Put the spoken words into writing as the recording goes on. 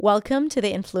Welcome to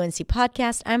the Influency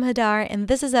Podcast. I'm Hadar, and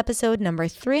this is episode number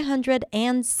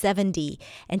 370.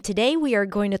 And today we are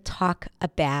going to talk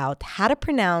about how to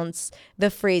pronounce the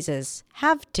phrases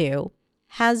have to,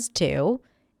 has to,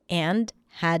 and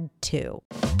had to.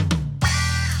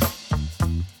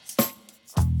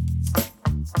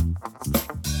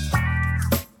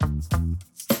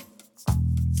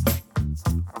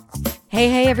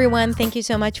 Hey everyone, thank you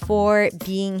so much for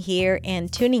being here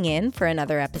and tuning in for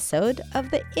another episode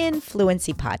of the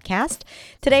Influency Podcast.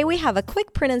 Today we have a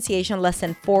quick pronunciation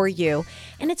lesson for you,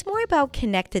 and it's more about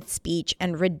connected speech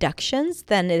and reductions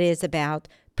than it is about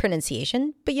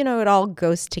pronunciation, but it all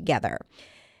goes together.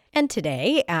 And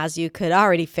today, as you could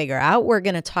already figure out, we're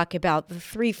going to talk about the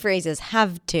three phrases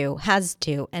have to, has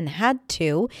to, and had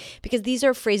to, because these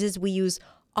are phrases we use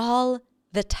all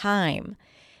the time.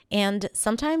 And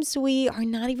sometimes we are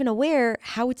not even aware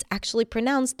how it's actually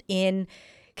pronounced in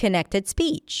connected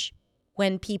speech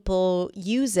when people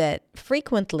use it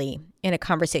frequently in a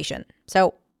conversation.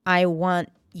 So I want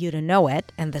you to know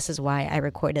it, and this is why I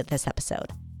recorded this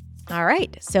episode. All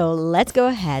right, so let's go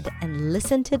ahead and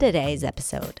listen to today's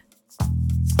episode.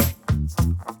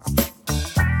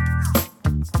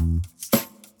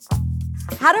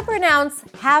 How to pronounce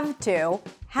have to,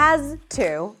 has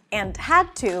to, and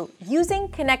had to using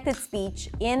connected speech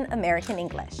in American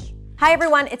English. Hi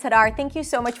everyone, it's Hadar. Thank you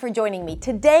so much for joining me.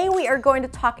 Today we are going to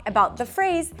talk about the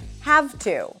phrase have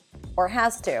to, or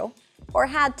has to, or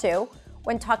had to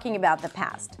when talking about the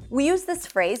past. We use this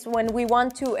phrase when we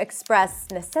want to express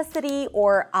necessity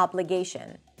or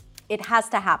obligation. It has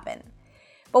to happen.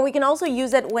 But we can also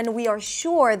use it when we are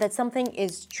sure that something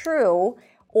is true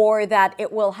or that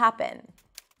it will happen.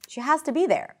 She has to be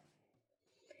there.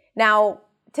 Now,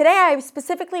 today I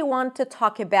specifically want to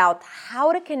talk about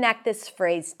how to connect this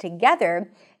phrase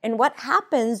together and what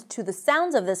happens to the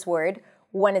sounds of this word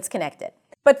when it's connected.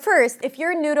 But first, if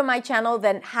you're new to my channel,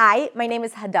 then hi, my name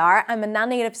is Hadar. I'm a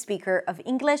non-native speaker of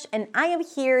English, and I am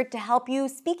here to help you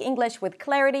speak English with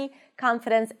clarity,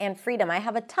 confidence, and freedom. I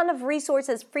have a ton of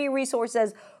resources, free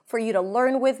resources for you to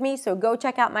learn with me, so go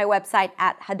check out my website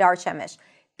at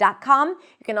hadarshemesh.com.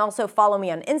 You can also follow me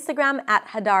on Instagram at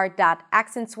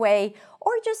hadar.accentsway,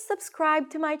 or just subscribe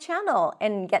to my channel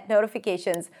and get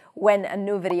notifications when a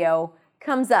new video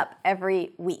comes up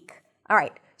every week. All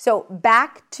right, so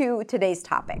back to today's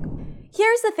topic.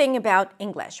 Here's the thing about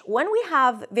English. When we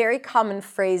have very common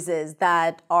phrases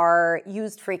that are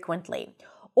used frequently,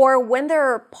 or when there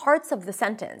are parts of the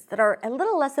sentence that are a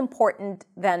little less important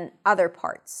than other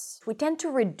parts, we tend to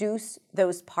reduce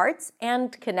those parts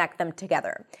and connect them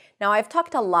together. Now, I've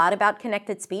talked a lot about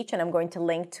connected speech, and I'm going to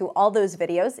link to all those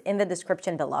videos in the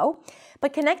description below.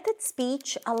 But connected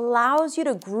speech allows you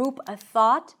to group a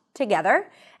thought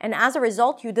together, and as a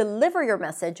result, you deliver your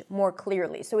message more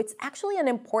clearly. So it's actually an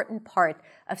important part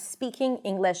of speaking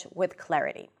English with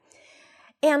clarity.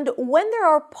 And when there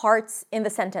are parts in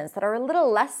the sentence that are a little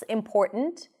less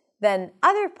important than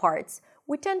other parts,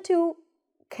 we tend to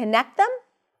connect them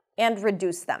and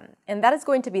reduce them. And that is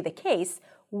going to be the case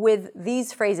with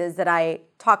these phrases that I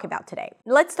talk about today.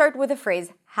 Let's start with the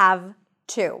phrase have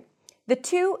to. The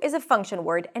to is a function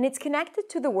word, and it's connected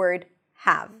to the word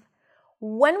have.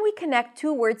 When we connect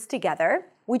two words together,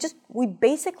 we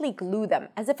basically glue them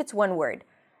as if it's one word.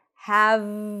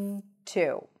 Have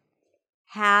to.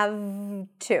 Have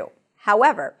to.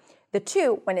 However, the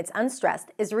to, when it's unstressed,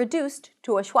 is reduced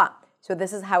to a schwa. So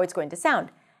this is how it's going to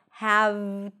sound.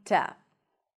 Have to.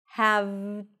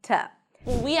 Have to.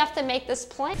 We have to make this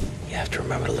plain. You have to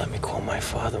remember to let me call my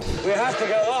father. We have to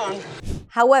go on.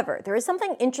 However, there is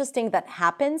something interesting that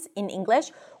happens in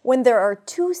English when there are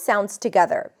two sounds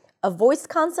together, a voiced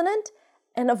consonant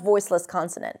and a voiceless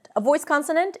consonant. A voiced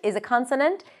consonant is a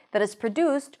consonant that is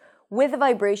produced with the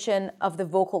vibration of the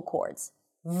vocal cords.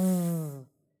 And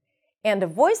a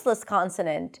voiceless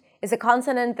consonant is a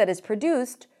consonant that is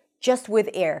produced just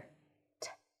with air. T,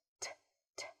 t,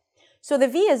 t. So the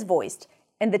V is voiced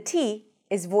and the T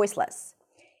is voiceless.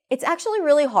 It's actually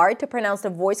really hard to pronounce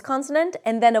a voiced consonant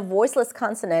and then a voiceless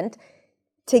consonant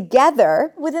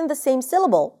together within the same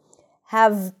syllable.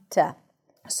 Have to.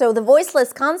 So the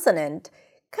voiceless consonant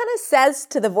kind of says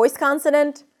to the voiced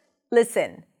consonant,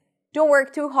 listen, don't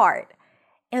work too hard.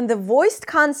 And the voiced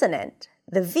consonant,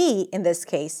 the V in this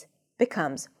case,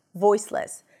 becomes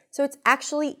voiceless. So it's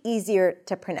actually easier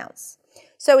to pronounce.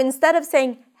 So instead of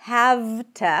saying have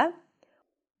to,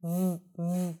 can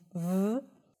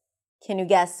you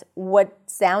guess what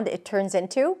sound it turns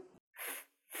into?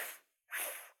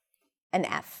 An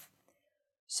F.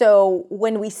 So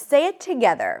when we say it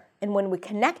together and when we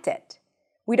connect it,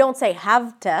 we don't say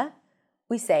have to,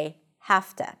 we say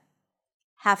have to.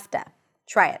 Have to.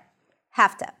 Try it.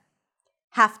 Have to.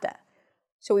 Have to.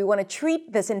 So we want to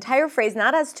treat this entire phrase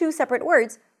not as two separate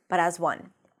words, but as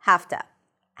one. Have to.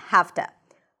 Have to.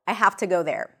 I have to go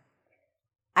there.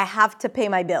 I have to pay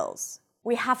my bills.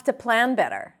 We have to plan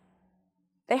better.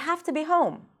 They have to be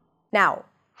home. Now,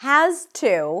 has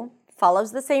to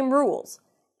follows the same rules.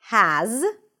 Has,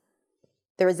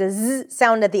 there is a Z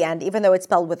sound at the end, even though it's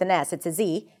spelled with an S, it's a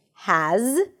Z.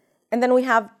 Has, and then we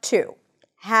have to.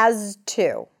 Has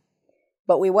to.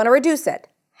 But we want to reduce it.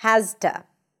 Has to.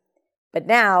 But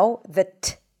now the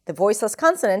T, the voiceless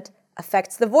consonant,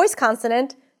 affects the voice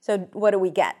consonant. So what do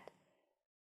we get?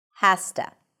 Has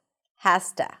to.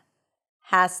 Has to.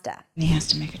 Has to. He has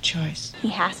to make a choice. He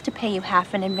has to pay you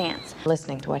half in advance.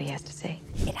 Listening to what he has to say.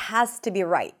 It has to be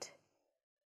right.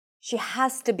 She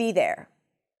has to be there.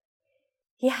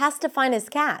 He has to find his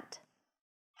cat.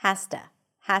 Has to.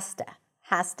 Has to.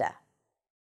 Has to.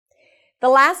 The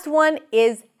last one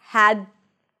is had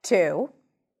to.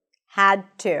 Had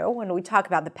to, when we talk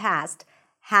about the past.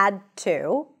 Had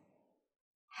to.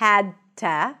 Had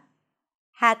to.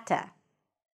 Had to.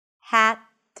 Had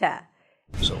to.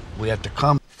 So we had to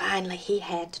come. Finally, he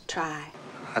had to try.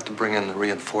 I had to bring in the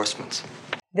reinforcements.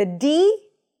 The D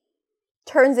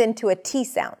turns into a T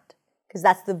sound because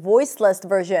that's the voiceless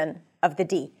version of the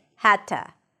D. Had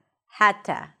to. Had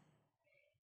to.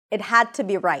 It had to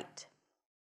be right.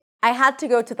 I had to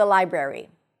go to the library.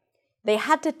 They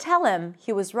had to tell him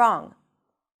he was wrong.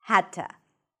 Had to.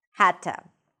 Had to.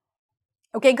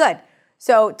 Okay, good.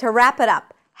 So to wrap it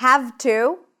up, have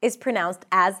to is pronounced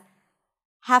as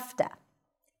have to.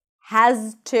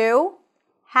 Has to,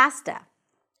 has to.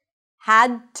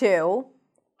 Had to,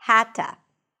 had to.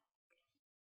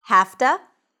 Have to,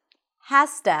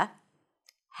 has to,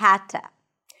 had to.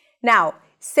 Now,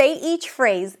 say each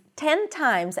phrase 10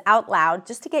 times out loud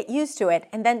just to get used to it,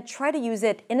 and then try to use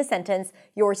it in a sentence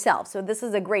yourself. So this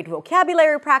is a great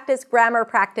vocabulary practice, grammar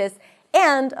practice,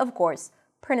 and of course,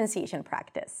 pronunciation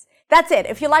practice. That's it.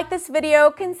 If you like this video,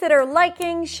 consider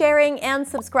liking, sharing, and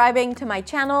subscribing to my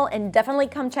channel, and definitely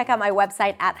come check out my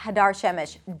website at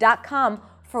hadarshemish.com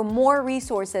for more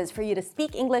resources for you to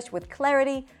speak English with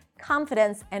clarity,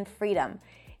 confidence, and freedom.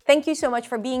 Thank you so much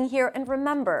for being here, and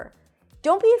remember,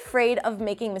 don't be afraid of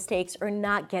making mistakes or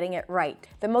not getting it right.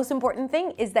 The most important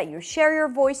thing is that you share your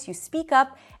voice, you speak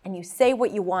up, and you say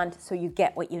what you want so you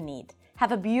get what you need.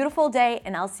 Have a beautiful day,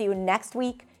 and I'll see you next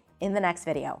week in the next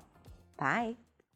video. Bye.